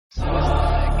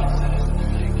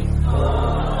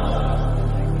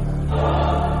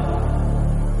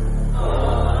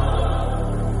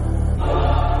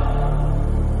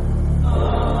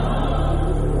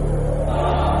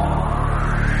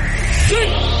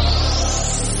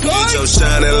Bitch, I'm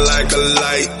shining like a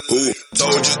light. Ooh,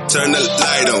 told you turn the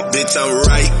light on. Bitch, I'm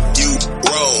right, you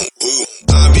wrong. Ooh,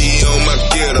 I be on my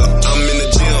getter. I'm in the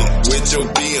gym with your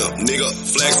BM, nigga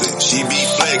flexing. She be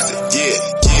flexing, yeah,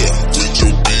 yeah. With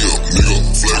your BM, nigga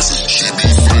flexing. She be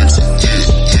flexing, yeah,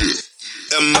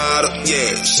 yeah. A model,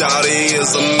 yeah. Shawty is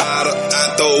a model. I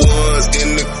throw ones in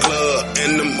the club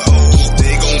and them hoes,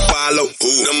 they gon' follow.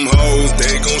 Ooh, them hoes,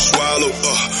 they gon' swallow.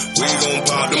 We gon'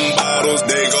 pop them bottles.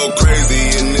 They go crazy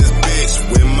in this bitch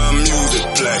when my music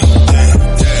play. Yeah,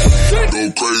 yeah. Go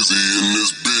crazy in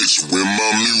this bitch when my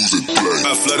music play.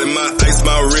 I flooded my ice,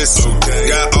 my wrist. Okay.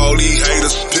 Got all these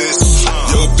haters pissed.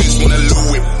 Yo, bitch want that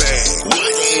Louis bag.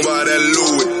 Gon' buy that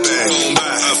Louis bag.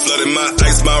 I flooded my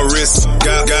ice, my wrist.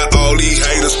 Got all these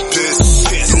haters pissed.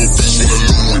 Yo, bitch want that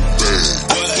Louis bag.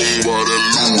 Gon' buy that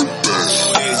Louis bag.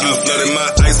 I flooded my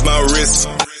ice, my wrist.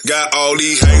 Got all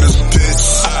these haters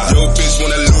pissed. Yo, bitch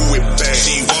want that Louis bag.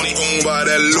 She want it, gon' buy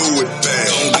that Louis bag.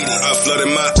 I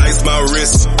flooded my ice, my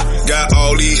wrist. Got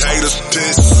all these haters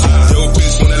pissed. Yo,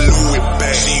 bitch want that Louis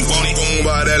bag. She want it, gon'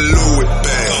 buy that Louis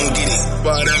bag. Gon' get it,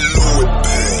 buy that Louis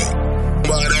bag.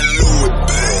 Buy that Louis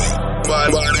bag. Buy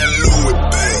that Louis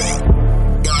bag.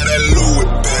 Buy that Louis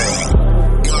bag.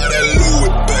 Buy that Louis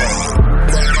bag.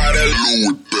 Buy that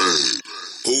Louis bag.